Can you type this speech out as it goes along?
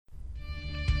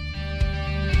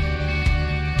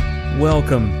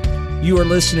Welcome. You are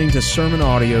listening to sermon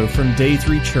audio from Day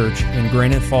 3 Church in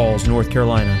Granite Falls, North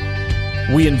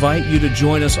Carolina. We invite you to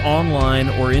join us online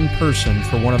or in person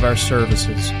for one of our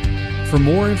services. For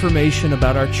more information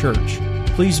about our church,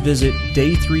 please visit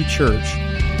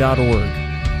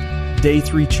day3church.org. Day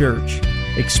 3 Church.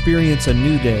 Experience a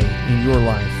new day in your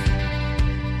life.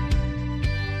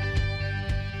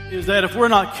 Is that if we're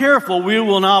not careful, we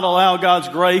will not allow God's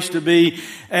grace to be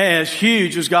as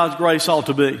huge as God's grace ought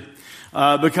to be.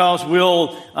 Because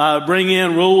we'll bring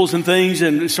in rules and things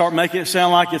and start making it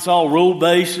sound like it's all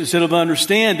rule-based instead of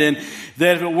understanding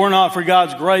that if it were not for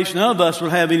God's grace, none of us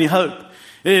would have any hope.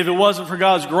 If it wasn't for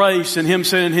God's grace and Him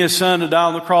sending His Son to die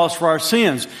on the cross for our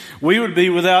sins, we would be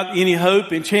without any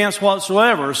hope and chance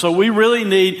whatsoever. So we really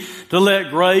need to let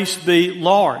grace be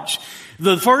large.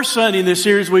 The first Sunday in this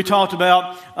series, we talked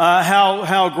about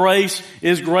how grace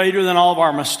is greater than all of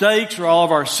our mistakes or all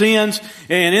of our sins.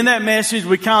 And in that message,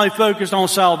 we kind of focused on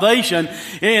salvation.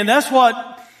 And that's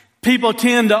what people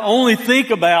tend to only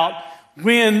think about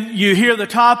when you hear the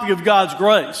topic of God's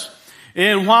grace.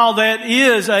 And while that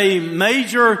is a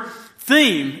major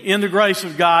theme in the grace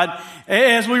of God,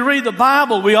 as we read the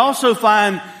Bible, we also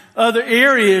find other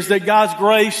areas that God's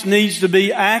grace needs to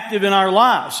be active in our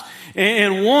lives.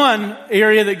 And one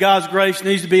area that God's grace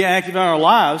needs to be active in our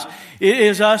lives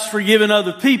is us forgiving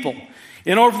other people.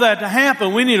 In order for that to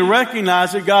happen, we need to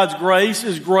recognize that God's grace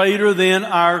is greater than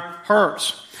our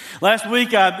hurts. Last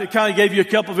week, I kind of gave you a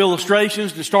couple of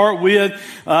illustrations to start with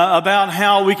about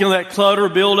how we can let clutter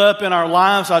build up in our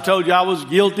lives. I told you I was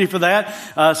guilty for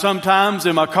that. Sometimes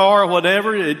in my car or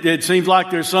whatever, it seems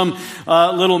like there's some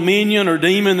little minion or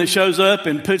demon that shows up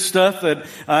and puts stuff that,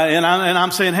 and I'm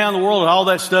saying, how in the world did all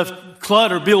that stuff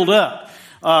clutter build up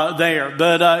there?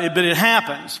 But it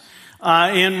happens,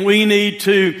 and we need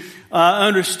to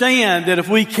understand that if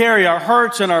we carry our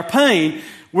hurts and our pain,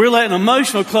 we're letting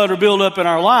emotional clutter build up in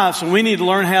our lives, and we need to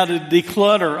learn how to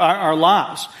declutter our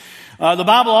lives. The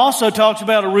Bible also talks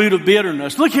about a root of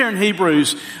bitterness. Look here in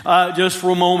Hebrews just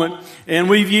for a moment, and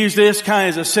we've used this kind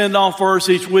of as a send-off verse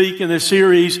each week in this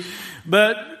series.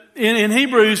 But in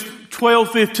Hebrews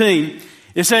 12:15,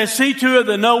 it says, "See to it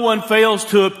that no one fails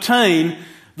to obtain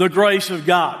the grace of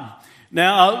God."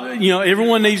 Now,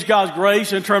 everyone needs God's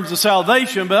grace in terms of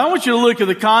salvation, but I want you to look at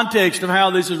the context of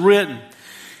how this is written.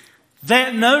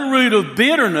 That no root of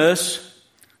bitterness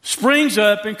springs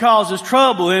up and causes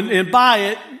trouble, and by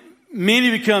it,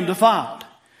 many become defiled.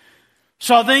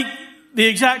 So I think the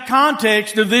exact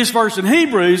context of this verse in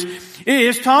Hebrews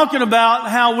is talking about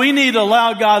how we need to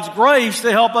allow God's grace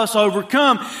to help us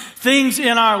overcome things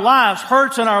in our lives,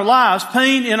 hurts in our lives,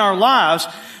 pain in our lives,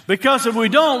 because if we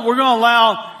don't, we're going to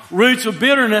allow roots of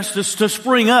bitterness to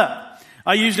spring up.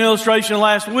 I used an illustration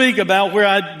last week about where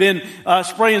I'd been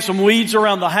spraying some weeds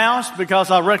around the house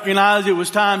because I recognized it was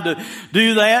time to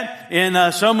do that.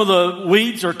 And some of the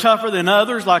weeds are tougher than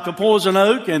others, like the poison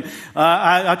oak. And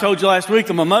I told you last week,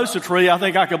 the mimosa tree, I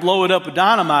think I could blow it up with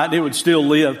dynamite and it would still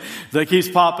live. That keeps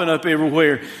popping up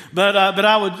everywhere. But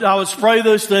I would spray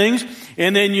those things,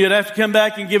 and then you'd have to come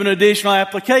back and give an additional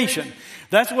application.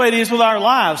 That's the way it is with our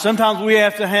lives. Sometimes we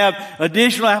have to have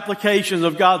additional applications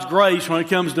of God's grace when it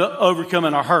comes to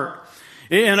overcoming our hurt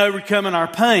and overcoming our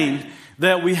pain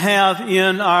that we have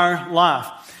in our life.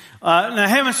 Now,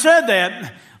 having said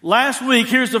that, last week,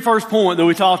 here's the first point that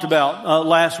we talked about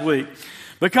last week.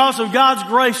 Because of God's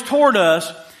grace toward us,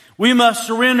 we must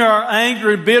surrender our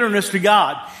anger and bitterness to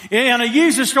God. And I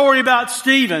used a story about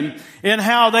Stephen and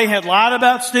how they had lied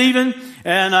about Stephen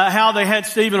and how they had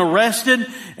Stephen arrested,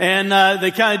 and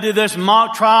they kind of did this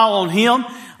mock trial on him.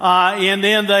 And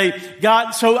then they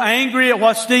got so angry at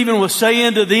what Stephen was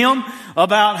saying to them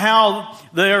about how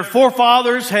their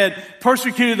forefathers had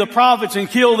persecuted the prophets and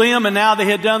killed them, and now they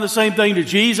had done the same thing to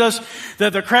Jesus,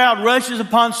 that the crowd rushes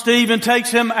upon Stephen, takes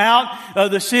him out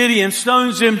of the city, and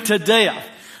stones him to death.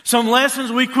 Some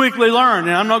lessons we quickly learned,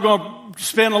 and I'm not going to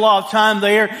spend a lot of time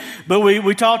there, but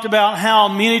we talked about how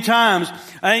many times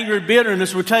anger and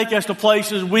bitterness would take us to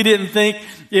places we didn't think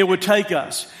it would take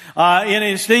us. And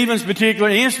in Stephen's particular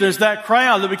instance, that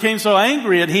crowd that became so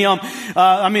angry at him,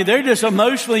 they're just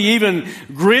emotionally even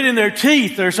gritting their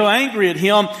teeth. They're so angry at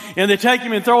him, and they take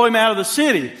him and throw him out of the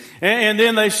city, and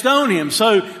then they stone him.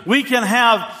 So we can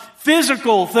have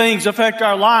physical things affect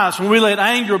our lives. When we let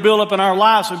anger build up in our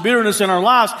lives and bitterness in our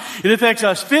lives, it affects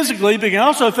us physically, but it can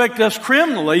also affect us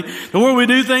criminally to where we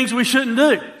do things we shouldn't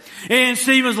do. In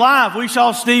Stephen's life, we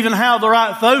saw Stephen have the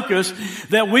right focus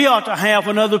that we ought to have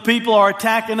when other people are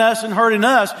attacking us and hurting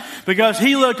us, because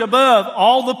he looked above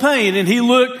all the pain and he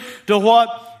looked to what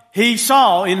he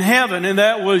saw in heaven, and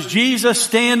that was Jesus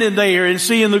standing there and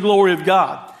seeing the glory of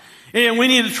God. And we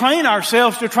need to train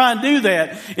ourselves to try and do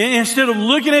that. Instead of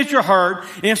looking at your hurt,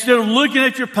 instead of looking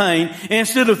at your pain,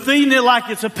 instead of feeding it like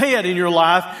it's a pet in your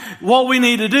life, what we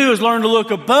need to do is learn to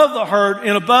look above the hurt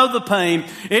and above the pain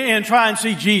and try and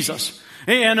see Jesus.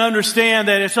 And understand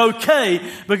that it's okay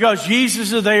because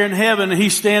Jesus is there in heaven and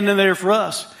He's standing there for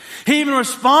us. He even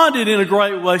responded in a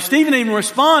great way. Stephen even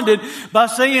responded by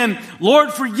saying,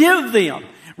 Lord, forgive them.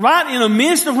 Right in the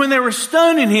midst of when they were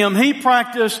stoning him, he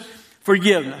practiced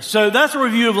forgiveness. So that's a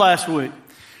review of last week.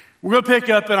 We're going to pick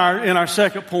up in our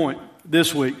second point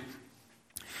this week.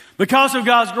 Because of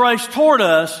God's grace toward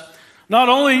us, not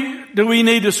only do we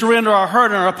need to surrender our hurt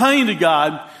and our pain to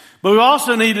God, but we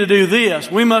also need to do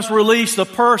this. We must release the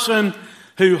person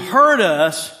who hurt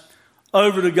us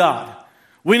over to God.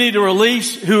 We need to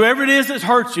release whoever it is that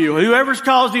hurts you, whoever's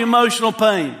caused the emotional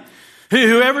pain,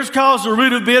 whoever's caused the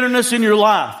root of bitterness in your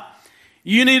life.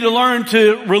 You need to learn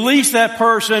to release that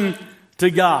person to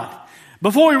God.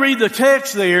 Before we read the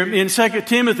text there in 2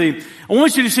 Timothy, I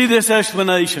want you to see this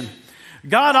explanation.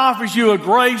 God offers you a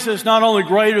grace that's not only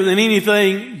greater than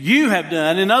anything you have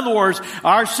done, in other words,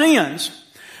 our sins,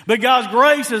 but God's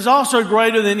grace is also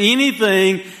greater than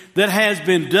anything that has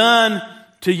been done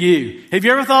to you. Have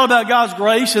you ever thought about God's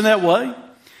grace in that way?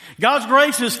 God's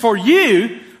grace is for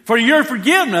you, for your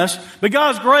forgiveness, but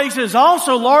God's grace is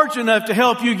also large enough to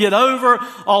help you get over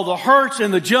all the hurts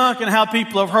and the junk and how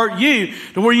people have hurt you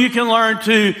to where you can learn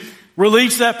to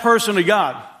release that person to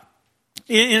God.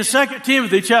 In 2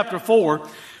 Timothy chapter 4,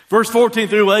 verse 14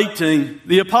 through 18,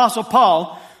 the Apostle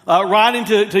Paul, writing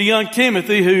to young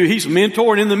Timothy, who he's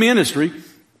mentoring in the ministry,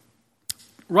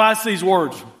 writes these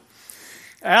words.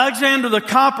 Alexander the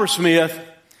coppersmith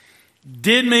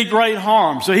did me great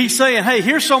harm. So he's saying, hey,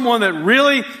 here's someone that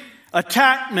really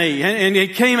attacked me and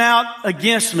it came out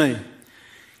against me. And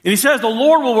he says, the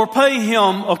Lord will repay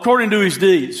him according to his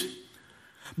deeds.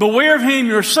 Beware of him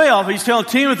yourself. He's telling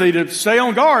Timothy to stay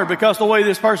on guard because of the way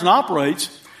this person operates.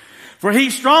 For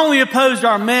he strongly opposed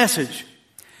our message.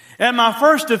 At my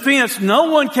first defense,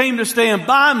 no one came to stand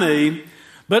by me,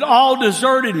 but all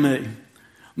deserted me.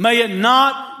 May it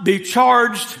not be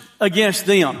charged against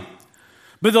them.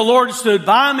 But the Lord stood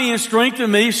by me and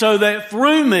strengthened me so that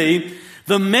through me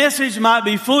the message might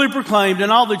be fully proclaimed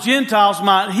and all the Gentiles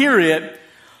might hear it.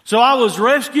 So I was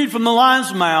rescued from the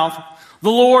lion's mouth. The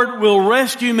Lord will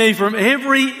rescue me from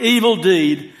every evil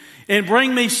deed and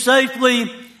bring me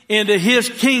safely into His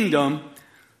kingdom.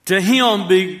 To Him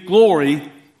be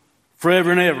glory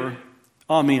forever and ever.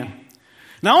 Amen.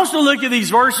 Now I want us to look at these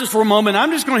verses for a moment.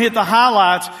 I'm just going to hit the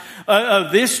highlights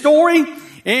of this story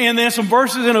and then some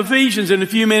verses in Ephesians in a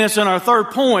few minutes on our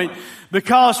third point,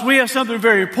 because we have something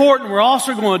very important we're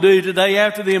also going to do today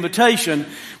after the invitation.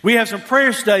 We have some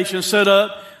prayer stations set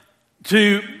up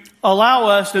to allow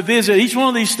us to visit each one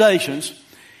of these stations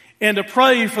and to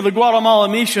pray for the Guatemala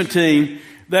mission team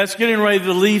that's getting ready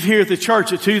to leave here at the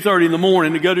church at 2:30 in the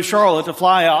morning to go to Charlotte to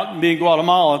fly out and be in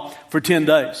Guatemala for 10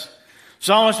 days.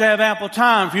 So I want us to have ample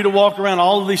time for you to walk around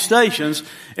all of these stations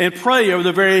and pray over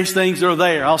the various things that are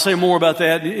there. I'll say more about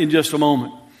that in just a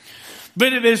moment.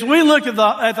 But as we look at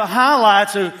the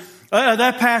highlights of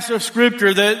that passage of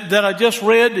Scripture that I just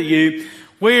read to you,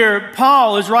 where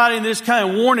Paul is writing this kind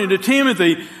of warning to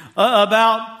Timothy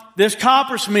about this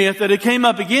coppersmith that had came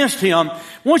up against him, I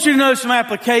want you to know some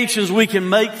applications we can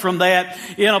make from that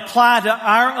and apply to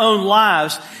our own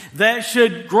lives that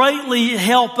should greatly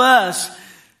help us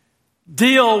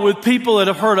deal with people that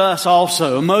have hurt us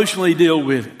also, emotionally deal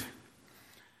with it.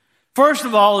 First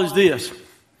of all is this.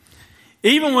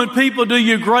 Even when people do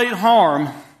you great harm,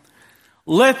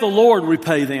 let the Lord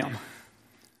repay them,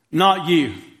 not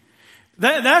you.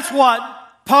 That's what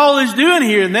Paul is doing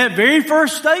here in that very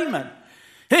first statement.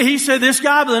 He said, this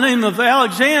guy by the name of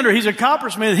Alexander, he's a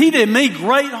coppersmith. He did me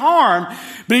great harm,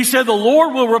 but he said the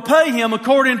Lord will repay him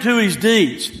according to his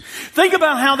deeds. Think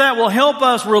about how that will help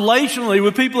us relationally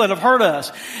with people that have hurt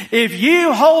us. If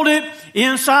you hold it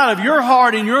inside of your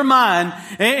heart and your mind,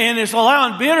 and it's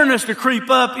allowing bitterness to creep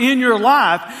up in your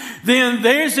life, then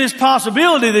there's this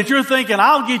possibility that you're thinking,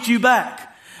 I'll get you back.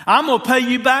 I'm going to pay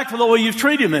you back for the way you've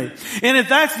treated me. And if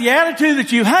that's the attitude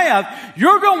that you have,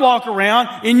 you're going to walk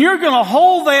around and you're going to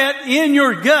hold that in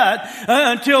your gut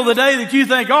until the day that you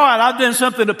think, all right, I've done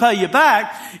something to pay you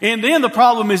back. And then the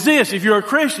problem is this. If you're a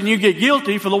Christian, you get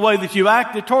guilty for the way that you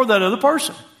acted toward that other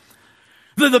person.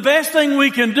 The best thing we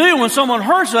can do when someone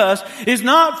hurts us is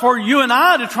not for you and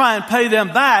I to try and pay them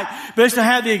back, but it's to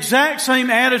have the exact same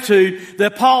attitude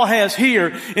that Paul has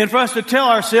here, and for us to tell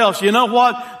ourselves, you know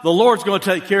what? The Lord's going to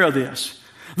take care of this.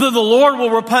 The Lord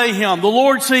will repay him. The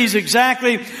Lord sees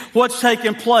exactly what's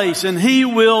taken place, and He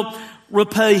will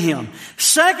repay him.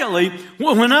 Secondly,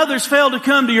 when others fail to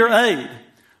come to your aid,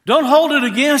 don't hold it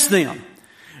against them.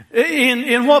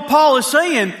 In what Paul is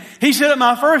saying, he said at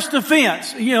my first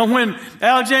defense, when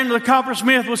Alexander the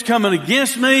coppersmith was coming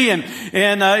against me and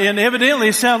evidently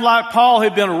it sounded like Paul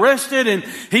had been arrested and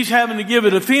he's having to give a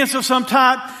defense of some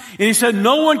type. And he said,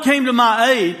 no one came to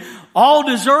my aid. All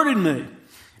deserted me.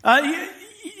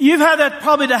 You've had that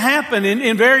probably to happen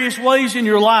in various ways in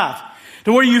your life,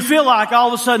 to where you feel like all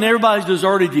of a sudden everybody's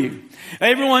deserted you.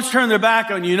 Everyone's turned their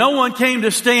back on you. No one came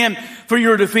to stand for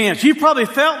your defense. You probably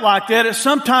felt like that at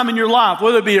some time in your life,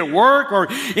 whether it be at work or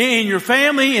in your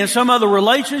family, in some other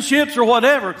relationships or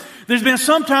whatever. There's been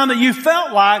some time that you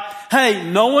felt like,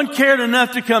 hey, no one cared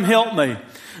enough to come help me.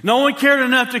 No one cared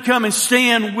enough to come and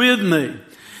stand with me.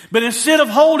 But instead of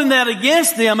holding that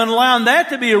against them and allowing that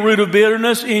to be a root of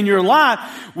bitterness in your life,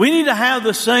 we need to have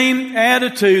the same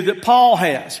attitude that Paul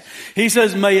has. He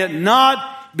says, may it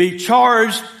not be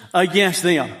charged against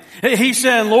them. He's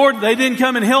saying, Lord, they didn't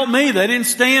come and help me. They didn't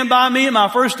stand by me in my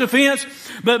first offense.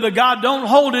 But God, don't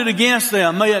hold it against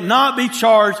them. May it not be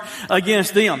charged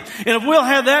against them. And if we'll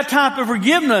have that type of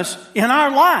forgiveness in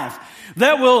our life,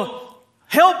 that will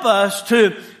help us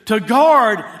to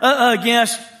guard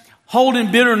against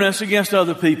holding bitterness against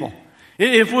other people.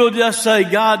 If we'll just say,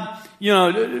 God,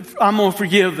 I'm going to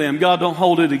forgive them. God, don't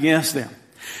hold it against them.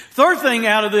 Third thing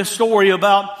out of this story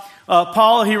about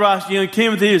Paul, he writes to young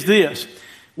Timothy, is this.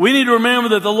 We need to remember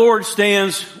that the Lord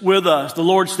stands with us. The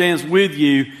Lord stands with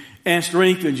you and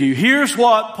strengthens you. Here's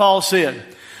what Paul said.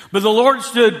 But the Lord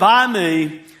stood by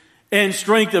me and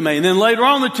strengthened me. And then later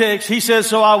on in the text, he says,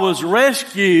 so I was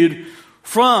rescued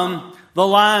from the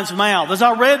lion's mouth. As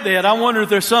I read that, I wonder if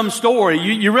there's some story.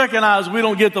 You recognize we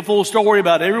don't get the full story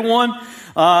about everyone,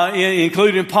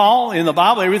 including Paul in the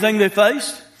Bible, everything they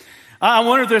faced. I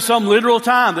wonder if there's some literal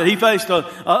time that he faced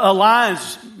a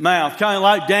lion's mouth, kind of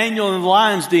like Daniel in the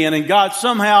lion's den, and God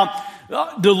somehow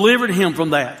delivered him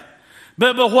from that.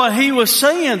 But what he was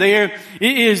saying there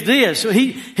is this.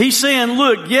 He's saying,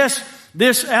 look, yes,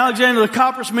 this Alexander the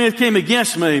coppersmith came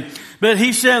against me, but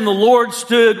he's saying the Lord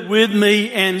stood with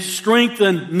me and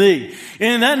strengthened me.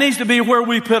 And that needs to be where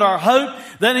we put our hope.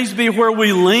 That needs to be where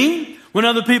we lean. When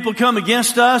other people come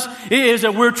against us, it is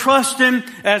that we're trusting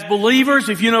as believers.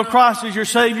 If you know Christ as your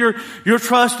Savior, you're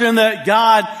trusting that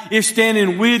God is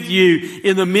standing with you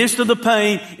in the midst of the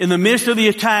pain, in the midst of the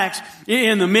attacks,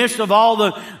 in the midst of all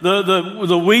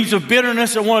the weeds of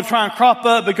bitterness that want to try and crop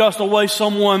up because of the way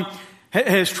someone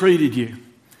has treated you.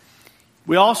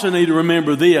 We also need to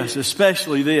remember this,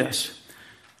 especially this.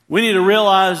 We need to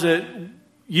realize that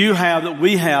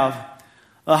we have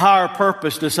a higher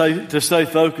purpose to stay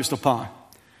focused upon.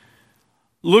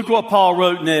 Look what Paul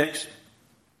wrote next.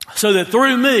 So that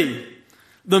through me,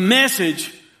 the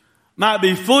message might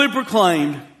be fully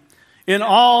proclaimed and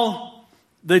all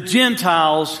the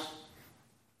Gentiles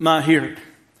might hear it.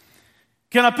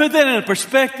 Can I put that in a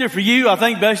perspective for you? I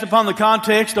think based upon the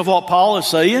context of what Paul is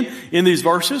saying in these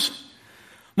verses.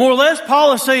 More or less,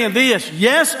 Paul is saying this.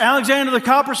 Yes, Alexander the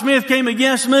coppersmith came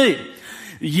against me.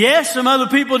 Yes, some other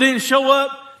people didn't show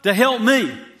up to help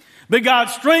me. But God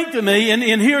strengthened me,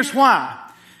 and here's why.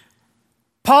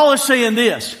 Paul is saying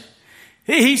this.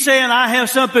 He's saying, I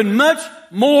have something much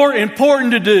more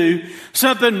important to do,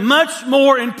 something much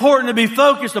more important to be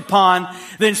focused upon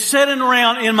than sitting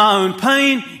around in my own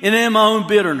pain and in my own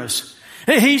bitterness.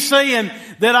 He's saying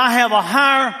that I have a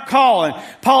higher calling.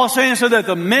 Paul is saying so that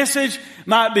the message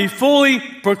might be fully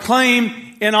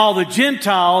proclaimed and all the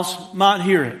Gentiles might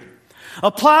hear it.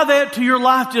 Apply that to your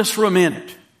life just for a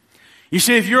minute. You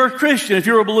see, if you're a Christian, if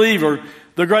you're a believer,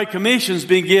 the Great Commission's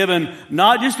been given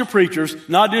not just to preachers,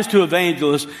 not just to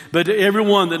evangelists, but to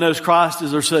everyone that knows Christ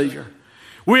as their Savior.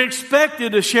 We're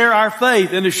expected to share our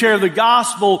faith and to share the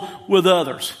gospel with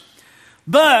others.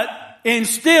 But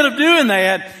instead of doing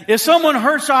that, if someone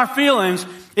hurts our feelings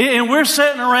and we're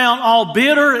sitting around all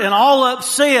bitter and all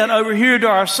upset over here to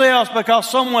ourselves because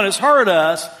someone has hurt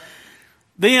us,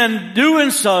 then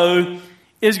doing so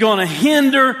is going to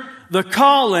hinder the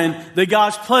calling that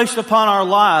God's placed upon our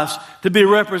lives to be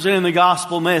representing the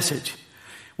gospel message.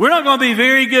 We're not going to be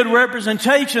very good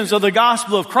representations of the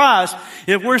gospel of Christ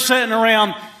if we're sitting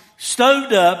around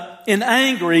stoked up and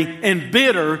angry and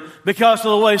bitter because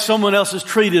of the way someone else has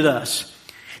treated us.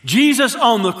 Jesus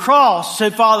on the cross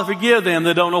said, Father, forgive them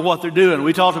that don't know what they're doing.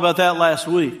 We talked about that last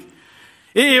week.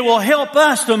 It will help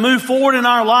us to move forward in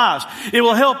our lives. It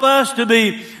will help us to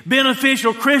be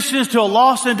beneficial Christians to a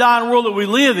lost and dying world that we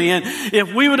live in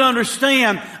if we would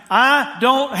understand I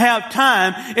don't have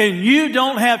time and you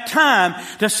don't have time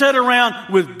to sit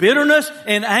around with bitterness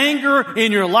and anger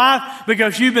in your life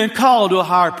because you've been called to a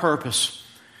higher purpose.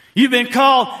 You've been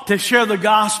called to share the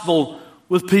gospel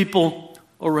with people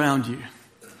around you.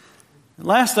 The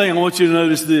last thing I want you to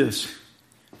notice this.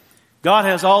 God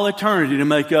has all eternity to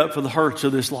make up for the hurts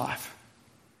of this life.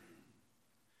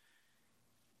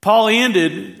 Paul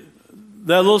ended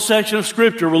that little section of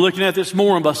Scripture we're looking at this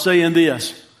morning by saying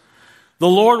this: the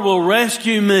Lord will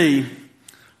rescue me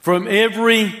from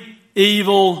every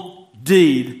evil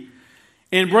deed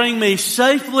and bring me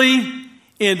safely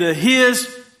into His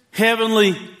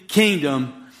heavenly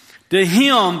kingdom. To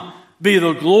Him be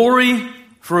the glory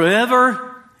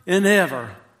forever and ever.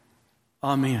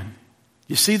 Amen.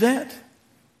 You see that?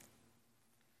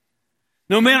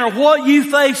 No matter what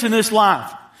you face in this life,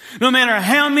 no matter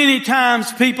how many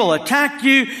times people attack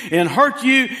you and hurt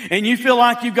you and you feel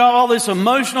like you've got all this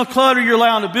emotional clutter you're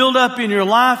allowing to build up in your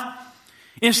life,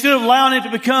 instead of allowing it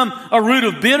to become a root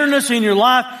of bitterness in your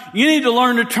life, you need to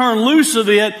learn to turn loose of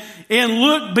it and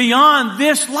look beyond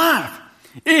this life.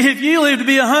 If you live to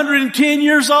be 110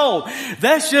 years old,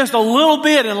 that's just a little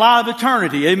bit in light of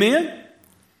eternity. Amen?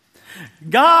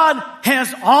 God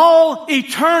has all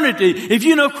eternity. If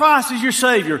you know Christ as your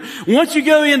Savior, once you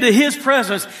go into His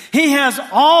presence, He has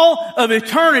all of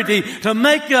eternity to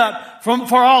make up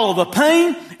for all of the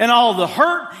pain and all of the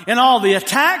hurt and all the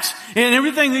attacks and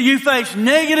everything that you face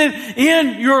negative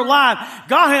in your life.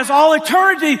 God has all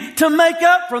eternity to make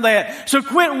up for that. So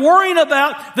quit worrying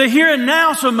about the here and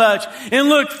now so much and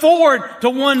look forward to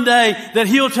one day that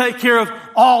He'll take care of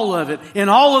all of it, and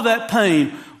all of that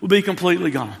pain will be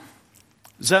completely gone.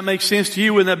 Does that make sense to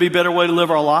you? Wouldn't that be a better way to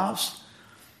live our lives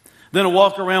than to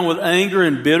walk around with anger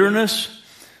and bitterness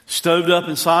stoved up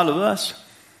inside of us?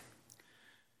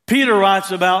 Peter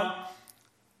writes about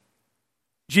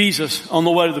Jesus on the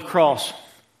way to the cross,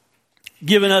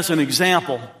 giving us an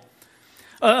example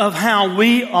of how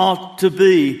we ought to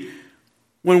be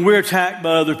when we're attacked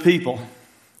by other people.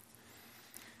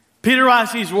 Peter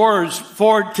writes these words,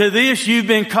 "For to this you've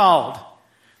been called."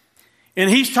 And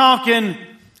he's talking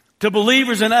to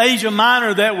believers in Asia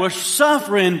Minor that were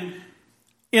suffering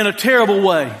in a terrible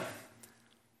way.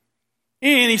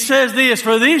 And he says this: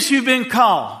 "For this you've been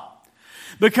called,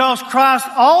 because Christ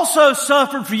also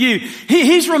suffered for you."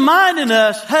 He's reminding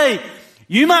us, hey,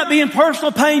 you might be in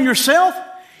personal pain yourself.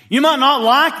 You might not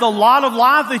like the lot of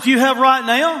life that you have right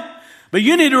now. But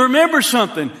you need to remember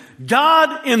something.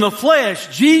 God in the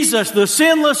flesh, Jesus, the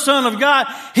sinless Son of God,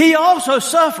 He also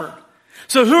suffered.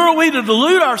 So who are we to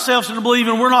delude ourselves into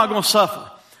believing we're not going to suffer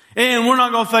and we're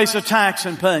not going to face attacks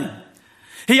and pain?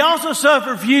 He also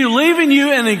suffered for you, leaving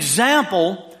you an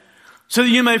example so that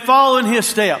you may follow in His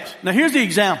steps. Now here's the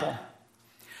example.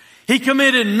 He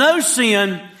committed no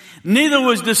sin, neither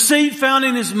was deceit found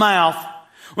in His mouth.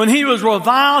 When He was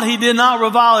reviled, He did not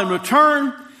revile in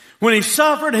return. When He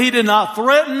suffered, He did not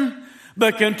threaten,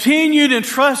 but continued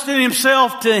entrusting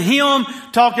Himself to Him,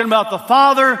 talking about the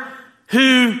Father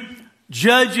who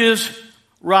judges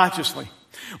righteously.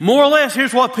 More or less,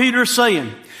 here's what Peter's saying.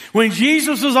 When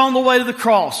Jesus was on the way to the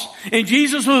cross, and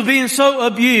Jesus was being so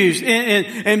abused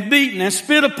and beaten and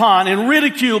spit upon and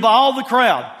ridiculed by all the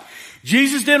crowd,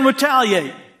 Jesus didn't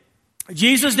retaliate.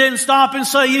 Jesus didn't stop and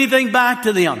say anything back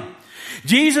to them.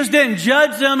 Jesus didn't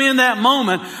judge them in that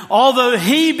moment, although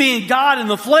He, being God in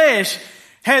the flesh,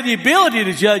 had the ability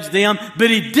to judge them, but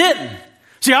He didn't.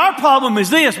 See, our problem is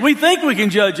this. We think we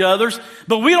can judge others,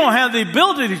 but we don't have the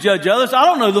ability to judge others. I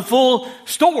don't know the full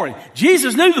story.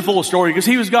 Jesus knew the full story because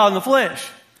He was God in the flesh.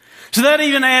 So that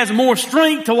even adds more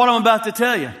strength to what I'm about to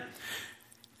tell you.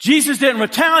 Jesus didn't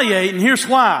retaliate, and here's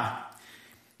why.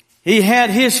 He had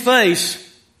His face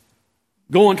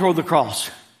going toward the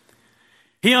cross.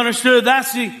 He understood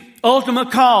that's the ultimate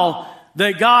call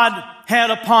that God had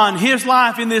upon His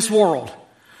life in this world,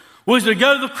 was to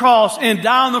go to the cross and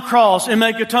die on the cross and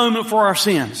make atonement for our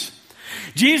sins.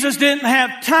 Jesus didn't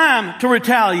have time to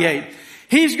retaliate.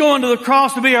 He's going to the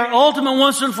cross to be our ultimate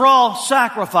once and for all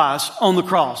sacrifice on the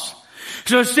cross.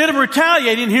 So instead of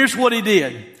retaliating, here's what He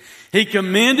did. He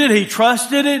commended, He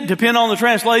trusted it, depending on the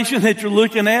translation that you're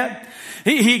looking at.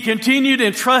 He continued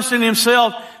entrusting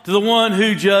Himself to the one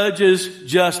who judges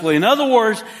justly. In other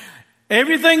words,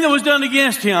 everything that was done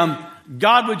against Him,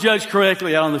 God would judge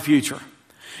correctly out in the future.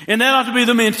 And that ought to be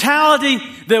the mentality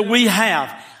that we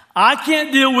have. I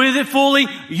can't deal with it fully.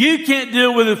 You can't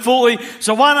deal with it fully.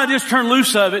 So why not just turn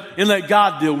loose of it and let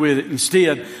God deal with it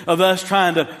instead of us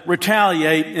trying to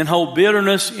retaliate and hold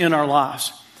bitterness in our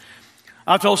lives?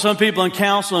 I've told some people in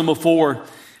counseling before,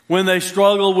 when they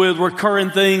struggle with recurring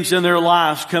things in their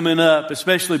lives coming up,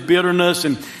 especially bitterness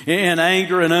and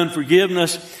anger and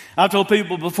unforgiveness, I've told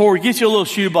people before, get you a little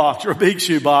shoebox or a big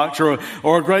shoebox or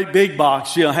a great big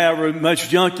box, however much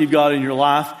junk you've got in your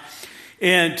life,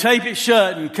 and tape it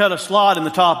shut and cut a slot in the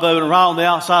top of it and write on the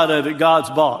outside of it, God's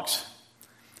box.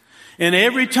 And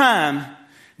every time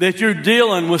that you're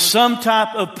dealing with some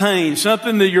type of pain,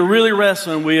 something that you're really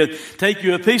wrestling with, take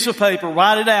you a piece of paper,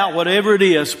 write it out, whatever it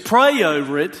is, pray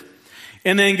over it,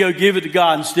 and then go give it to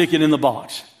God and stick it in the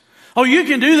box. Oh, you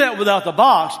can do that without the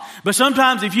box, but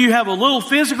sometimes if you have a little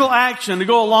physical action to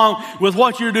go along with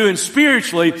what you're doing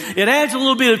spiritually, it adds a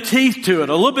little bit of teeth to it,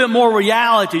 a little bit more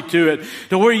reality to it,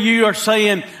 to where you are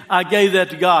saying, I gave that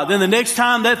to God. Then the next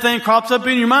time that thing crops up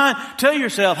in your mind, tell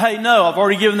yourself, hey, no, I've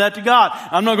already given that to God.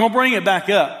 I'm not going to bring it back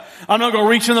up. I'm not going to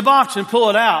reach in the box and pull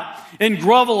it out and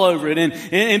grovel over it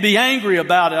and be angry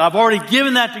about it. I've already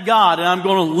given that to God, and I'm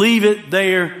going to leave it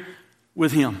there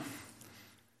with Him.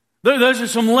 Those are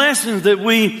some lessons that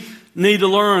we need to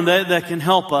learn that can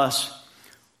help us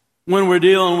when we're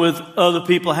dealing with other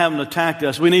people having attacked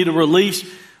us. We need to release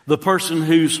the person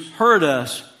who's hurt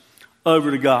us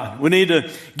over to God. We need to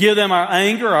give them our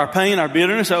anger, our pain, our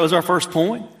bitterness. That was our first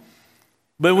point.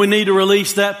 But we need to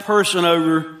release that person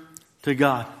over to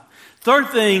God. Third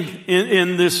thing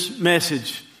in this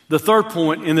message, the third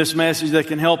point in this message that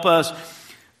can help us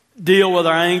deal with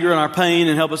our anger and our pain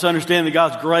and help us understand that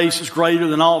God's grace is greater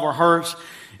than all of our hurts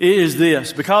is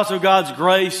this. Because of God's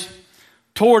grace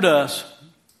toward us,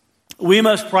 we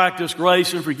must practice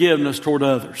grace and forgiveness toward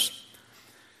others.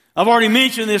 I've already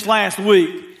mentioned this last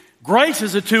week. Grace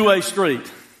is a two-way street.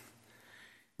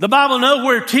 The Bible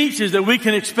nowhere teaches that we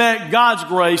can expect God's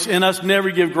grace and us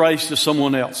never give grace to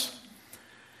someone else.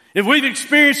 If we've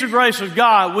experienced the grace of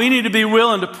God, we need to be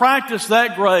willing to practice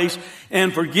that grace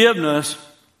and forgiveness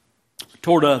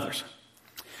toward others.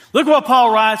 Look what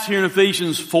Paul writes here in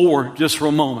Ephesians 4, just for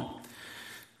a moment.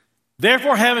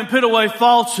 Therefore, having put away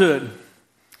falsehood,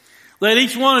 let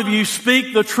each one of you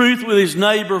speak the truth with his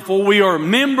neighbor, for we are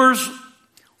members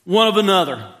one of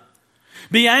another.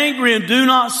 Be angry and do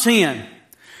not sin.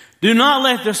 Do not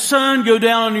let the sun go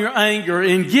down on your anger,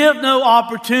 and give no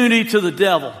opportunity to the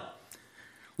devil.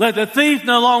 Let the thief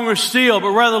no longer steal,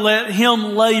 but rather let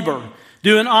him labor,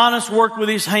 do an honest work with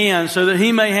his hands, so that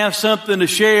he may have something to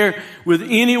share with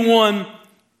anyone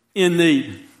in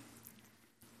need.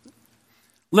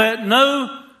 Let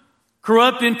no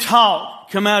corrupting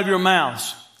talk come out of your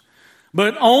mouths,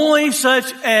 but only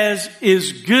such as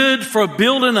is good for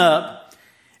building up,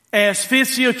 as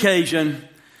fits the occasion,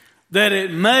 that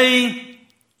it may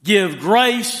give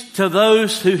grace to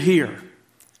those who hear.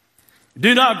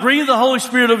 Do not grieve the Holy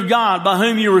Spirit of God, by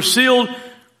whom you were sealed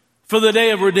for the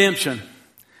day of redemption.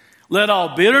 Let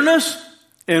all bitterness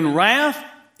and wrath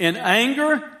and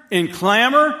anger and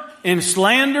clamor and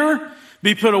slander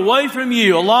be put away from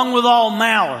you, along with all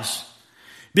malice.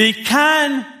 Be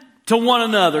kind to one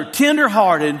another,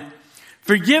 tender-hearted,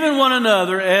 forgiving one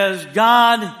another as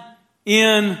God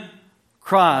in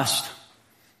Christ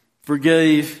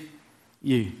forgave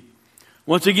you.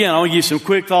 Once again, I want to give you some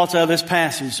quick thoughts out of this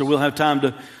passage so we'll have time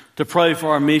to pray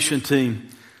for our mission team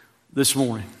this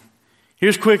morning.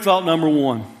 Here's quick thought number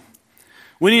one.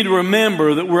 We need to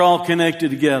remember that we're all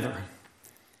connected together.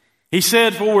 He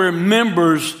said, for we're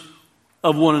members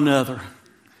of one another.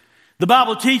 The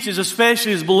Bible teaches,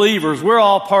 especially as believers, we're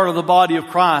all part of the body of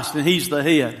Christ and He's the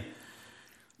head.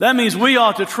 That means we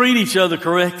ought to treat each other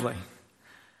correctly.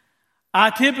 I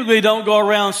typically don't go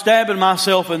around stabbing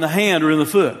myself in the hand or in the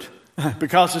foot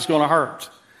because it's going to hurt.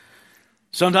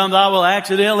 Sometimes I will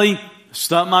accidentally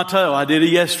stump my toe. I did it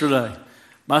yesterday.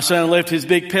 My son left his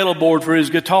big pedal board for his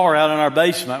guitar out in our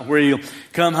basement, where he'll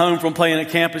come home from playing at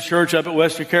Campus Church up at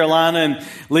Western Carolina and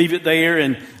leave it there.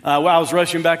 And I was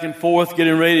rushing back and forth,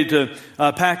 getting ready to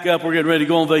pack up. We're getting ready to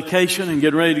go on vacation and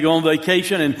getting ready to go on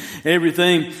vacation and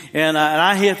everything. And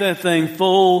I hit that thing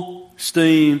full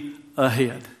steam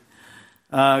ahead.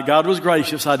 God was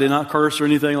gracious. I did not curse or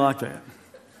anything like that.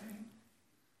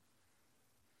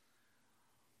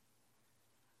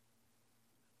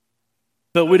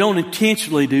 But we don't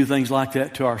intentionally do things like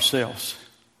that to ourselves,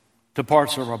 to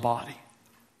parts of our body.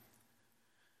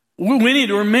 We need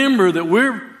to remember that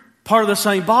we're part of the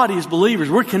same body as believers.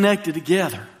 We're connected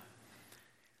together.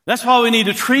 That's why we need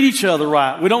to treat each other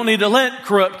right. We don't need to let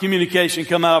corrupt communication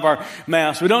come out of our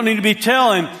mouths. We don't need to be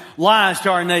telling lies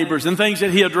to our neighbors and things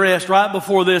that he addressed right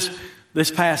before this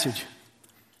passage.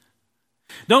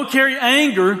 Don't carry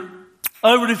anger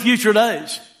over to future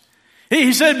days.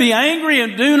 He said, be angry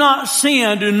and do not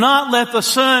sin. Do not let the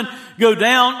sun go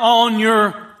down on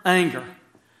your anger.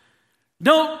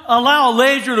 Don't allow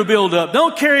leisure to build up.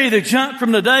 Don't carry the junk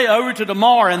from the day over to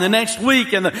tomorrow and the next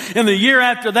week and the year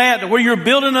after that, where you're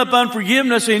building up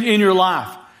unforgiveness in your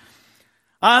life.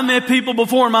 I met people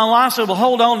before in my life that will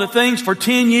hold on to things for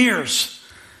 10 years.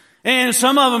 And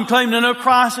some of them claim to know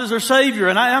Christ as their Savior.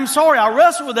 And I'm sorry, I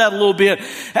wrestle with that a little bit.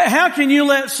 How can you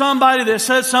let somebody that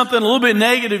said something a little bit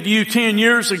negative to you 10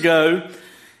 years ago,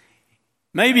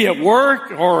 maybe at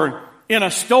work or in a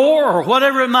store or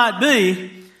whatever it might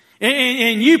be,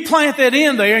 and you plant that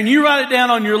in there and you write it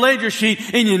down on your ledger sheet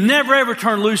and you never ever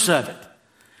turn loose of it?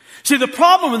 See, the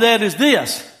problem with that is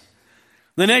this.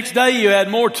 The next day you add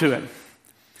more to it.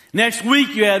 Next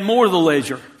week you add more to the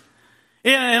ledger.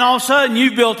 And all of a sudden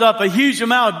you've built up a huge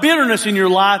amount of bitterness in your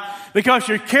life because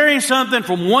you're carrying something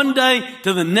from one day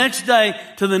to the next day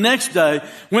to the next day.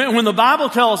 When the Bible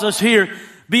tells us here,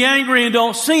 be angry and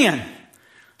don't sin.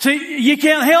 See, you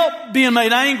can't help being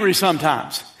made angry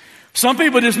sometimes. Some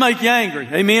people just make you angry.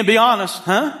 Amen. Be honest,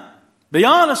 huh? Be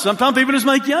honest. Sometimes people just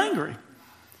make you angry.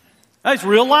 That's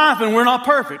real life and we're not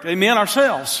perfect. Amen.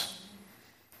 Ourselves.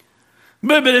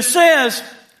 But it says,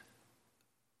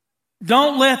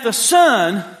 don't let the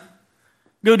sun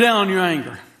go down on your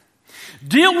anger.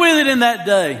 Deal with it in that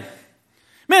day.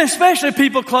 Man, especially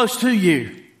people close to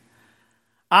you.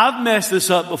 I've messed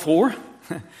this up before.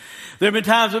 There have been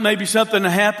times that maybe something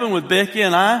happened with Becky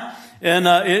and I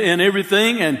and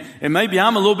everything, and maybe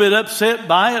I'm a little bit upset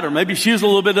by it, or maybe she's a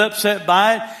little bit upset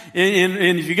by it,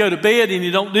 and if you go to bed and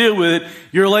you don't deal with it,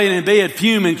 you're laying in bed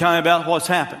fuming kind of about what's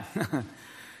happened.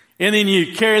 And then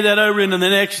you carry that over into the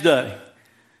next day.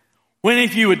 When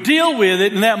if you would deal with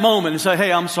it in that moment and say,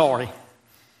 hey, I'm sorry.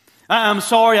 I'm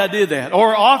sorry I did that.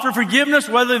 Or offer forgiveness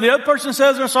whether the other person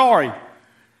says they're sorry.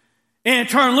 And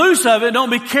turn loose of it.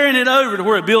 Don't be carrying it over to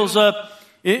where it builds up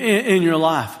in your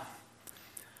life.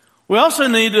 We also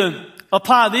need to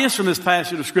apply this from this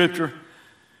passage of Scripture.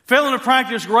 Failing to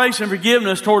practice grace and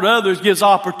forgiveness toward others gives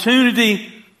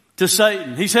opportunity to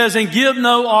Satan. He says, and give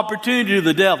no opportunity to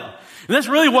the devil. And that's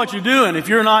really what you're doing if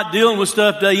you're not dealing with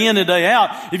stuff day in and day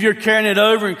out. If you're carrying it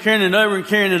over and carrying it over and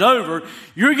carrying it over,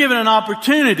 you're giving an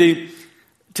opportunity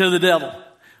to the devil.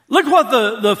 Look what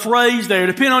the phrase there,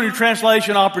 depending on your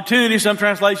translation, opportunity, some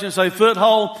translations say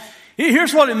foothold.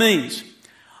 Here's what it means.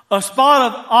 A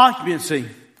spot of occupancy.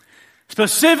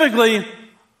 Specifically,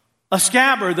 a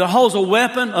scabbard that holds a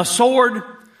weapon, a sword.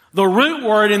 The root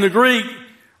word in the Greek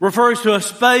refers to a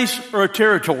space or a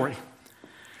territory.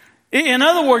 In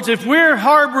other words, if we're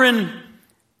harboring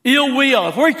ill will,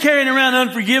 if we're carrying around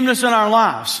unforgiveness in our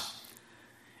lives,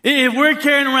 if we're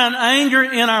carrying around anger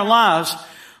in our lives,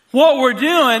 what we're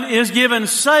doing is giving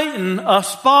Satan a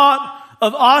spot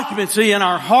of occupancy in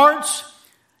our hearts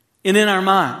and in our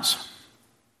minds.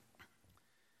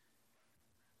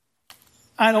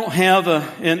 I don't have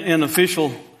an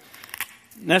official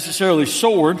necessarily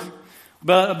sword,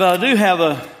 but I do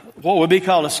have what would be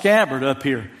called a scabbard up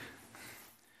here.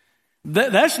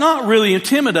 That's not really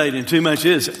intimidating too much,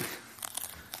 is it?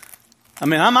 I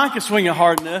mean, I might could swing it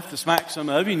hard enough to smack some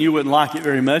of you, and you wouldn't like it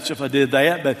very much if I did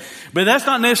that, but that's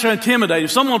not necessarily intimidating.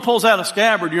 If someone pulls out a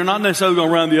scabbard, you're not necessarily going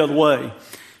to run the other way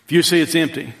if you see it's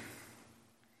empty.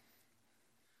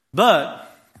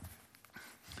 But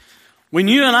when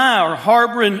you and I are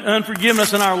harboring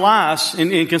unforgiveness in our lives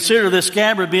and consider this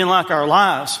scabbard being like our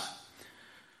lives,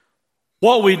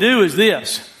 what we do is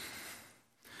this.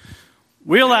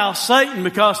 We allow Satan,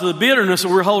 because of the bitterness that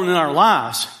we're holding in our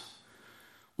lives,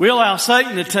 we allow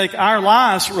Satan to take our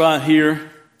lives right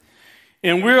here,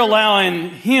 and we're allowing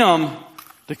him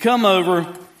to come over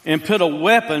and put a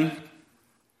weapon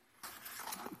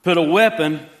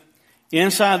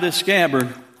inside this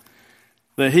scabbard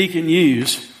that he can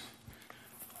use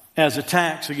as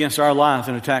attacks against our life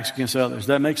and attacks against others. Does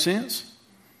that make sense?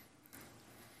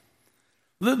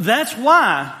 That's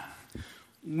why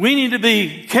we need to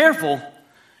be careful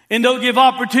and don't give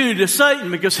opportunity to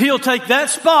Satan, because he'll take that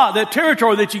spot, that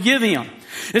territory that you give him.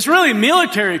 It's really a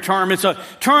military term. It's a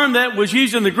term that was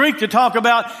used in the Greek to talk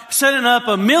about setting up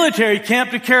a military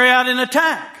camp to carry out an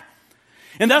attack.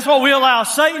 And that's what we allow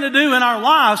Satan to do in our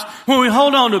lives. When we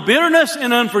hold on to bitterness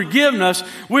and unforgiveness,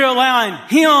 we're allowing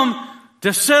him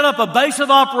to set up a base of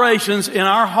operations in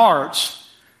our hearts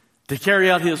to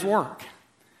carry out his work.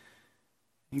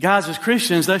 And guys, as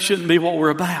Christians, that shouldn't be what we're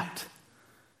about.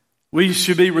 We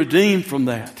should be redeemed from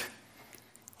that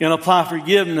and apply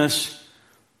forgiveness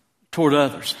toward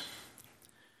others.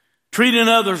 Treating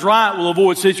others right will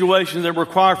avoid situations that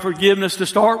require forgiveness to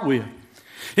start with.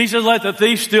 He says, let the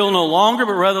thief steal no longer,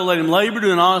 but rather let him labor,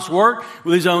 do an honest work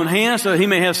with his own hands so that he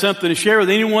may have something to share with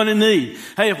anyone in need.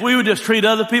 Hey, if we would just treat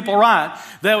other people right,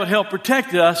 that would help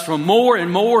protect us from more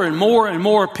and more and more and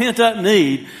more pent-up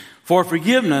need for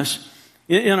forgiveness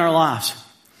in our lives.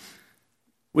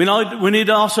 We need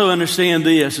to also understand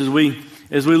this as we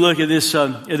look at this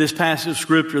passage of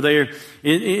Scripture there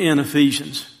in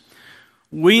Ephesians.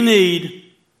 We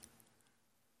need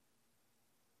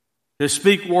to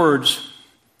speak words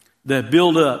that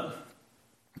build up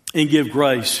and give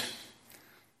grace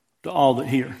to all that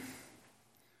hear.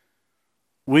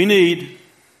 We need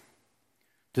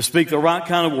to speak the right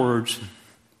kind of words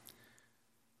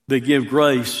that give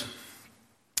grace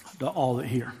to all that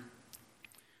hear.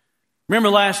 Remember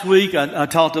last week I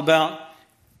talked about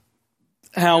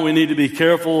how we need to be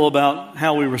careful about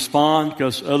how we respond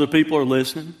because other people are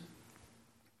listening.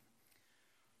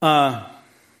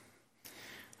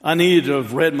 I needed to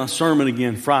have read my sermon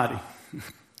again Friday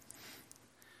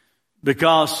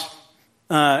because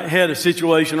I had a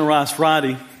situation arise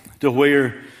Friday to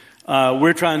where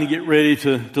we're trying to get ready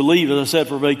to leave, as I said,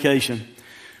 for vacation.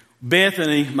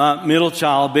 Bethany, my middle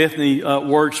child, Bethany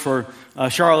works for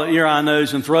Charlotte Ear, Eye,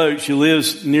 Nose, and Throat. She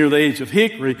lives near the edge of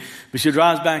Hickory, but she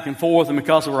drives back and forth, and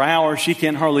because of her hours, she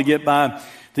can't hardly get by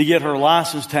to get her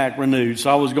license tag renewed. So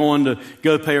I was going to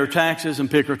go pay her taxes and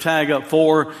pick her tag up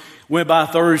for her. Went by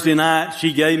Thursday night.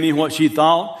 She gave me what she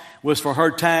thought was for her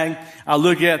tag. I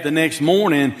look at it the next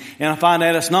morning, and I find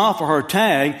out it's not for her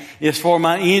tag. It's for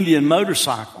my Indian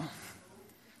motorcycle.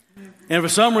 And for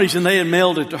some reason, they had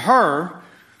mailed it to her.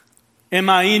 And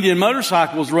my Indian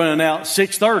motorcycle was running out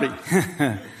 6:30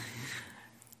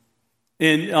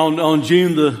 on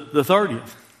June the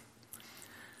 30th.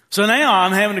 So now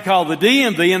I'm having to call the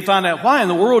DMV and find out why in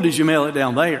the world did you mail it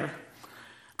down there.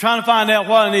 I'm trying to find out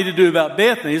what I need to do about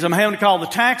Bethany's. I'm having to call the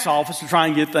tax office to try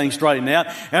and get things straightened out.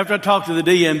 After I talk to the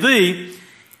DMV,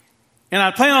 and I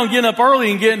plan on getting up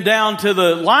early and getting down to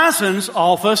the license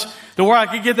office to where I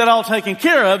could get that all taken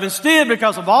care of. Instead,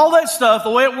 because of all that stuff,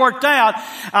 the way it worked out,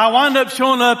 I wound up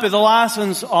showing up at the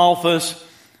license office,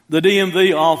 the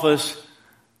DMV office,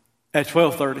 at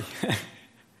 12:30.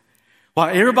 While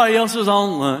everybody else is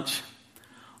on lunch,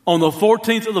 on the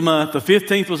 14th of the month, the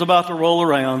 15th was about to roll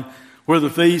around where the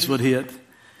fees would hit.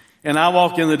 And I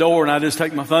walk in the door and I just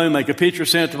take my phone, make a picture,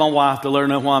 send it to my wife to let her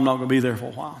know why I'm not going to be there for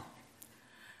a while.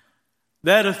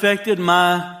 That affected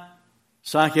my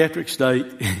psychiatric state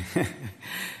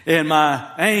and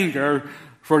my anger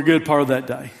for a good part of that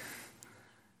day.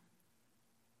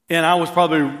 And I was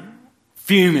probably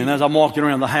fuming as I'm walking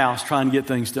around the house trying to get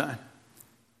things done.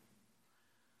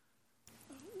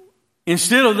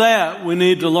 Instead of that, we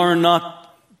need to learn not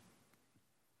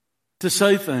to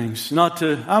say things,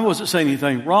 I wasn't saying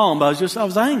anything wrong, but I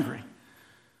was angry.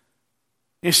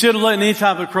 Instead of letting any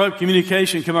type of corrupt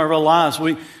communication come out of our lives,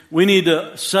 we need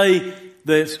to say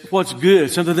that's what's good,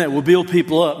 something that will build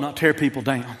people up, not tear people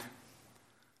down.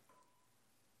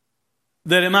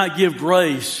 That it might give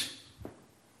grace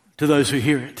to those who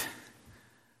hear it.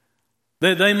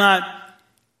 That they might,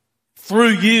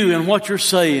 through you and what you're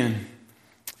saying,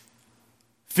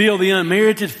 feel the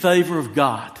unmerited favor of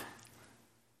God.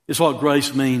 Is what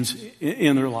grace means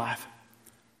in their life.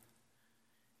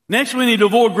 Next, we need to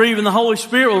avoid grieving the Holy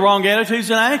Spirit with wrong attitudes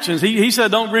and actions. He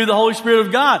said, don't grieve the Holy Spirit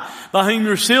of God, by whom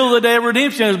you're sealed the day of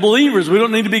redemption as believers. We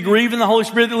don't need to be grieving the Holy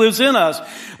Spirit that lives in us.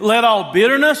 Let all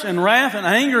bitterness and wrath and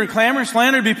anger and clamor and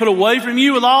slander be put away from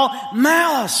you with all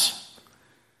malice.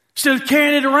 Instead of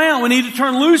carrying it around, we need to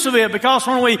turn loose of it, because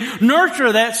when we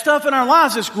nurture that stuff in our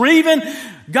lives, it's grieving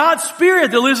God's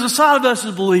Spirit that lives inside of us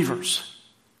as believers.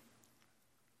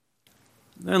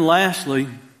 Then lastly,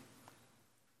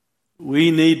 we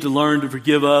need to learn to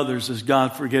forgive others as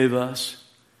God forgave us.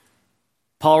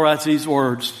 Paul writes these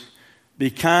words, be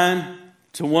kind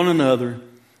to one another,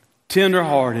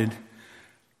 tender-hearted,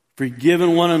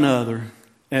 forgiving one another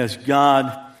as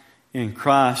God in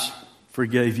Christ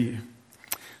forgave you.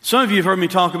 Some of you have heard me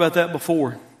talk about that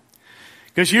before.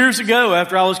 Because years ago,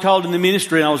 after I was called in the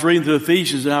ministry and I was reading through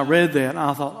Ephesians and I read that, and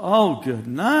I thought, oh, good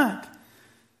night.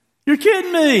 You're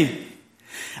kidding me.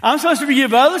 I'm supposed to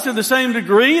forgive others to the same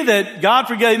degree that God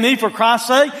forgave me for Christ's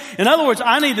sake. In other words,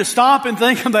 I need to stop and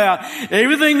think about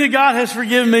everything that God has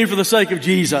forgiven me for the sake of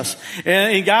Jesus.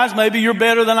 And guys, maybe you're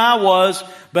better than I was,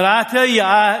 but I tell you,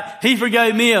 He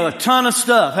forgave me a ton of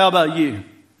stuff. How about you?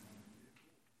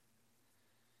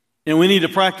 And we need to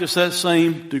practice that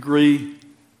same degree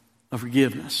of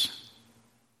forgiveness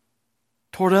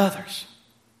toward others.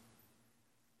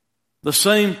 The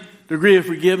same degree of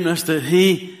forgiveness that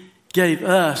He gave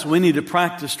us, we need to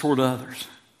practice toward others.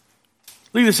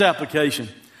 Look at this application.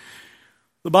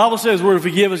 The Bible says we're to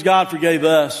forgive as God forgave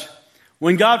us.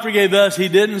 When God forgave us, He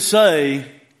didn't say,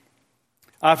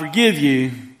 I forgive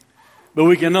you, but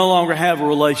we can no longer have a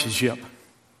relationship.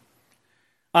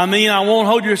 I mean, I won't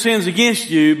hold your sins against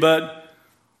you, but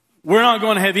we're not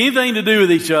going to have anything to do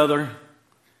with each other.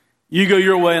 You go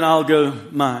your way and I'll go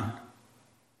mine.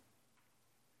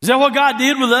 Is that what God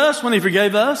did with us when He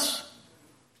forgave us?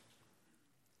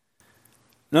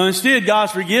 No, instead,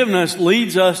 God's forgiveness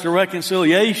leads us to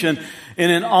reconciliation in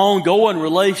an ongoing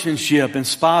relationship in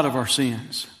spite of our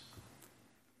sins.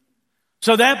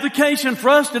 So the application for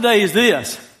us today is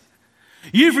this.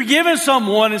 You've forgiven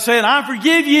someone and said, I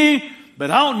forgive you,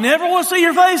 but I don't never want to see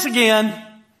your face again.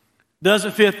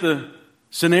 Doesn't fit the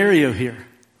scenario here.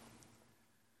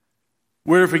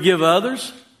 We're to forgive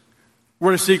others.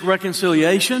 We're to seek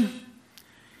reconciliation.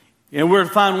 And we're to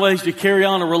find ways to carry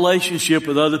on a relationship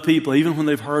with other people, even when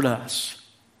they've hurt us.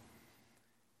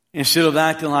 Instead of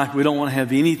acting like we don't want to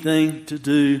have anything to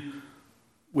do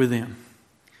with them.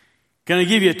 Can I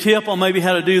give you a tip on maybe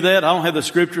how to do that? I don't have the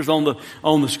scriptures on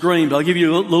the screen, but I'll give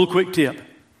you a little quick tip.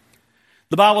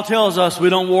 The Bible tells us we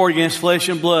don't war against flesh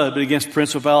and blood, but against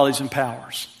principalities and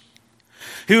powers.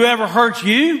 Whoever hurts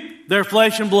you, they're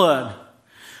flesh and blood.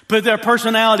 Put their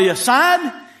personality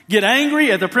aside, get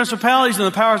angry at the principalities and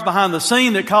the powers behind the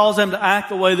scene that cause them to act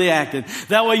the way they acted.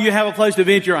 That way you have a place to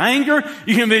vent your anger.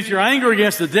 You can vent your anger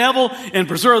against the devil and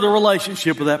preserve the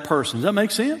relationship with that person. Does that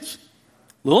make sense?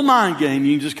 Little mind game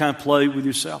you can just kind of play with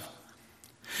yourself.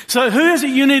 So who is it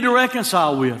you need to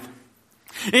reconcile with?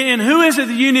 And who is it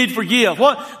that you need to forgive?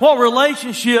 What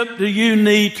relationship do you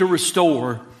need to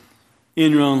restore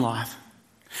in your own life?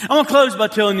 I'm going to close by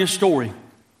telling you a story.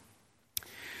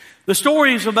 The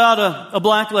story is about a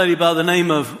black lady by the name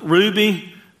of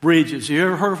Ruby Bridges. You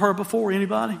ever heard of her before?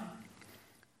 Anybody?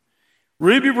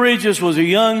 Ruby Bridges was a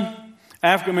young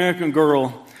African-American girl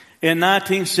in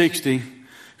 1960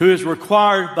 who was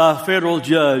required by a federal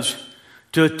judge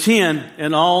to attend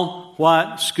an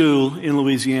all-white school in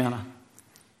Louisiana.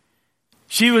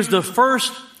 She was the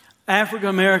first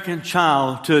African-American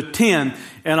child to attend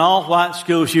an all-white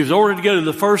school. She was ordered to go to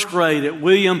the first grade at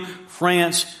William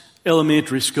Frantz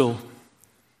Elementary School.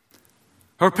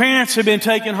 Her parents had been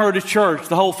taking her to church,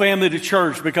 the whole family to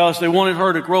church, because they wanted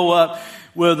her to grow up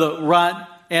with a right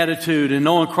attitude and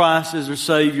knowing Christ as her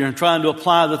Savior and trying to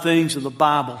apply the things of the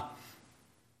Bible.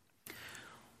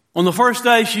 On the first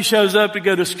day she shows up to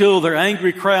go to school, there are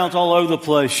angry crowds all over the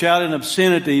place, shouting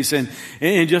obscenities and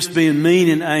just being mean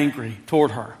and angry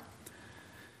toward her.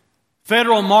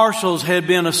 Federal marshals had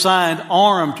been assigned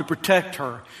armed to protect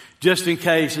her, just in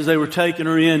case, as they were taking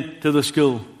her into the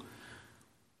school.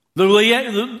 The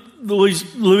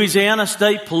Louisiana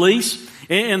State Police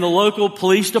and the local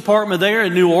police department there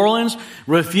in New Orleans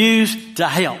refused to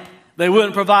help. They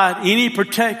wouldn't provide any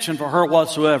protection for her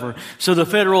whatsoever. So the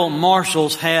federal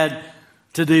marshals had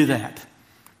to do that.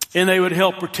 And they would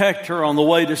help protect her on the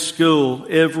way to school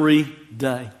every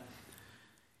day.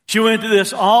 She went to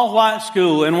this all-white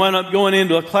school and wound up going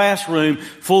into a classroom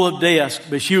full of desks,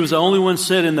 but she was the only one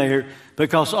sitting there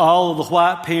because all of the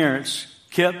white parents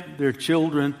kept their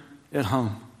children at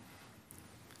home.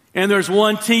 And there's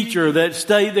one teacher that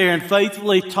stayed there and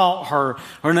faithfully taught her.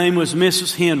 Her name was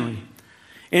Mrs. Henry.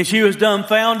 And she was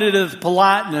dumbfounded at the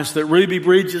politeness that Ruby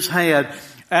Bridges had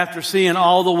after seeing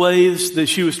all the ways that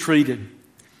she was treated.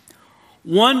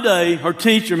 One day, her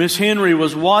teacher, Miss Henry,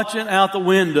 was watching out the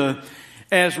window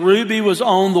as Ruby was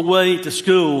on the way to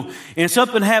school. And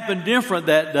something happened different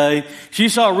that day. She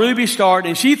saw Ruby start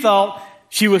and she thought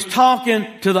she was talking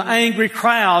to the angry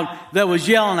crowd that was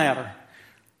yelling at her.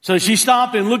 So she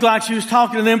stopped and looked like she was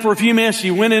talking to them for a few minutes.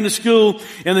 She went into school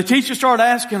and the teacher started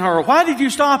asking her, why did you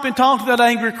stop and talk to that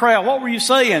angry crowd? What were you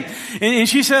saying? And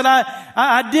she said,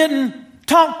 I didn't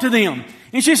talk to them.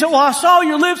 And she said, well, I saw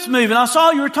your lips moving. I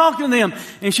saw you were talking to them.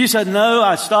 And she said, no,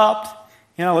 I stopped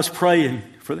and I was praying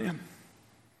for them.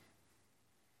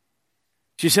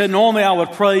 She said, normally I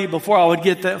would pray before I would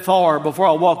get that far, before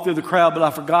I walked through the crowd, but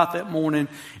I forgot that morning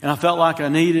and I felt like I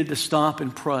needed to stop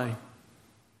and pray.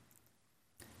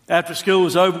 After school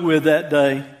was over with that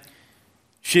day,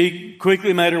 she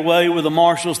quickly made her way with the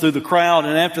marshals through the crowd,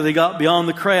 and after they got beyond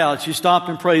the crowd, she stopped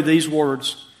and prayed these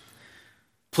words.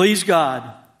 Please God,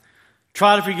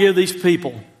 try to forgive these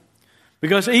people,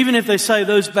 because even if they say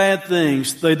those bad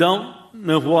things, they don't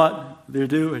know what they're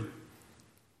doing.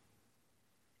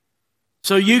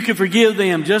 So you can forgive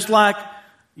them just like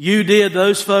you did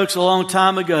those folks a long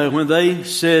time ago when they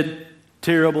said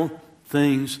terrible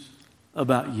things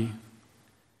about you.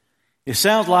 It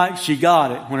sounds like she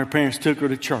got it when her parents took her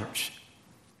to church.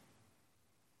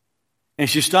 And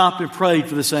she stopped and prayed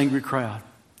for this angry crowd.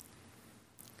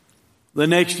 The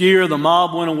next year, the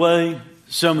mob went away.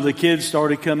 Some of the kids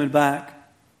started coming back.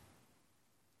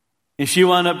 And she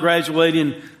wound up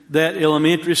graduating that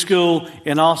elementary school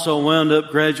and also wound up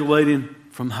graduating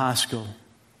from high school.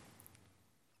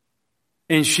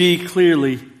 And she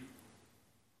clearly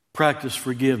practiced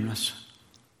forgiveness.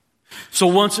 So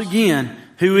once again,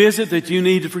 who is it that you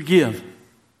need to forgive?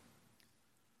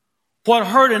 What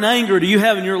hurt and anger do you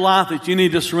have in your life that you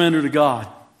need to surrender to God?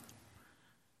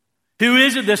 Who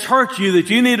is it that's hurt you that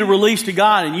you need to release to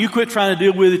God and you quit trying to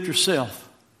deal with it yourself?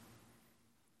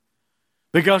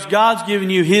 Because God's given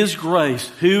you His grace.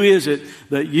 Who is it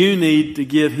that you need to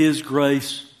give His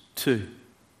grace to?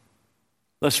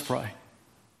 Let's pray.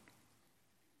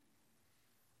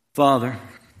 Father,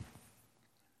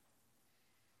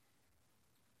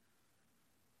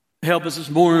 help us this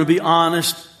morning to be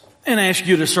honest and ask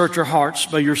you to search our hearts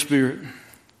by your Spirit.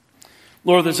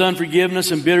 Lord, there's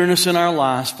unforgiveness and bitterness in our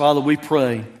lives. Father, we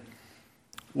pray.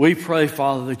 We pray,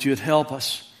 Father, that you'd help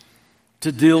us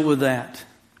to deal with that.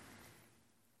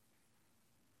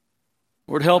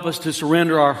 Lord, help us to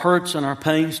surrender our hurts and our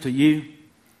pains to you.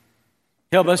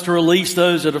 Help us to release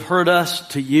those that have hurt us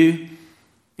to you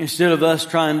instead of us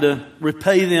trying to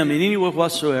repay them in any way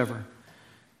whatsoever.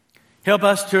 Help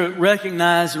us to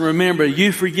recognize and remember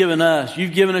you've forgiven us.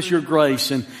 You've given us your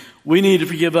grace, and we need to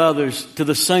forgive others to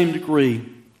the same degree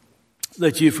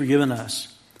that you've forgiven us.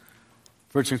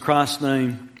 For it's in Christ's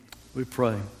name we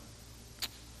pray.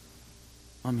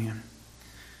 Amen.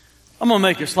 I'm going to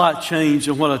make a slight change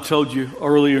in what I told you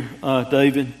earlier,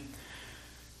 David.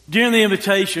 During the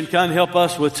invitation, kind of help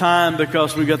us with time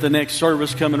because we've got the next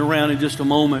service coming around in just a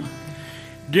moment.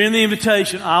 During the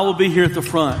invitation, I will be here at the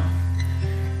front.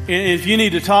 And if you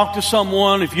need to talk to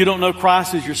someone, if you don't know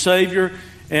Christ as your Savior,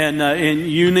 and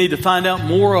you need to find out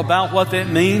more about what that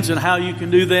means and how you can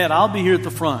do that, I'll be here at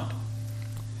the front.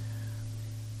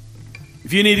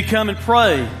 If you need to come and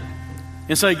pray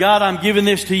and say, God, I'm giving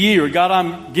this to you, or God,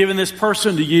 I'm giving this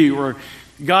person to you, or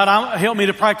God, help me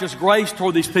to practice grace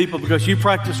toward these people because you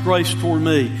practice grace toward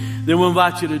me, then we'll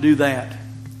invite you to do that.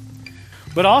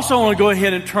 But I also want to go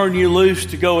ahead and turn you loose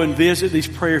to go and visit these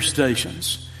prayer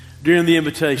stations during the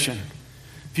invitation.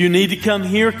 If you need to come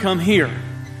here, come here.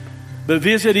 But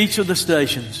visit each of the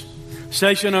stations.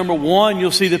 Station number 1,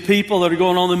 you'll see the people that are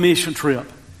going on the mission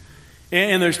trip.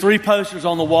 And there's 3 posters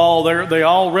on the wall. They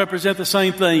all represent the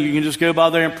same thing. You can just go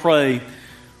by there and pray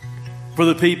for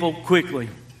the people quickly.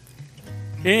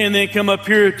 And then come up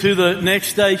here to the next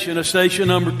station, station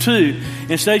number 2.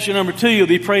 In station number 2, you'll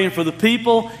be praying for the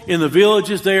people in the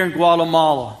villages there in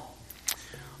Guatemala.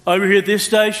 Over here at this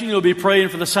station, you'll be praying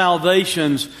for the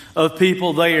salvations of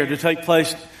people there to take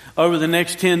place over the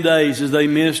next 10 days as they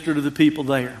minister to the people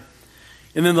there.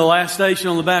 And then the last station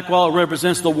on the back wall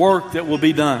represents the work that will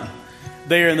be done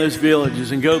there in those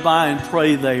villages, and go by and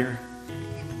pray there.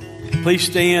 Please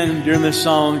stand during this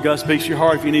song. God speaks to your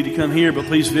heart if you need to come here, but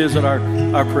please visit our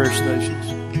prayer stations.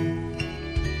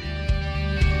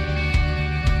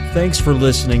 Thanks for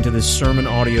listening to this sermon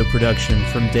audio production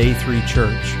from Day 3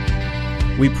 Church.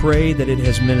 We pray that it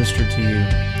has ministered to you.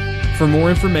 For more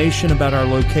information about our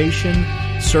location,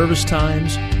 service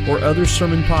times, or other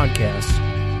sermon podcasts,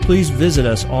 please visit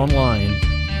us online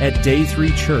at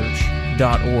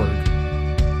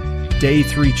day3church.org. Day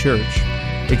 3 Church.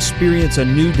 Experience a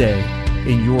new day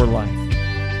in your life.